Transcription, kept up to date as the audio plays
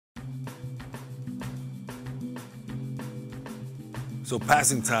So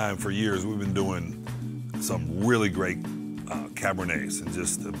Passing Time, for years, we've been doing some really great Cabernets and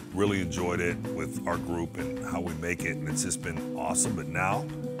just really enjoyed it with our group and how we make it, and it's just been awesome. But now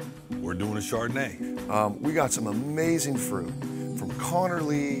we're doing a Chardonnay. We got some amazing fruit from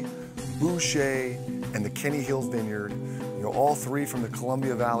Connerly, Boucher, and the Kenny Hills Vineyard. You know, all three from the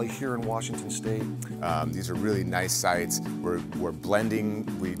Columbia Valley here in Washington State. These are really nice sites. We're blending.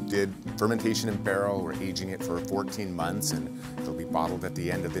 We did fermentation in barrel. We're aging it for 14 months, and it'll be bottled at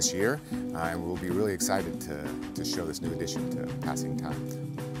the end of this year. And we'll be really excited to show this new addition to Passing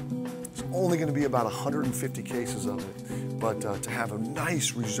Time. It's only going to be about 150 cases of it, but to have a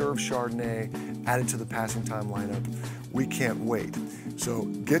nice reserve Chardonnay added to the Passing Time lineup, we can't wait. So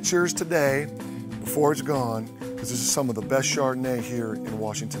get yours today before it's gone, because this is some of the best Chardonnay here in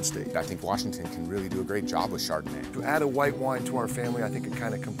Washington State. I think Washington can really do a great job with Chardonnay. To add a white wine to our family, I think it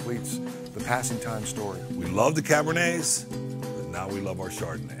kind of completes the Passing Time story. We love the Cabernets, but now we love our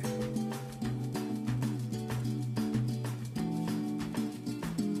Chardonnay.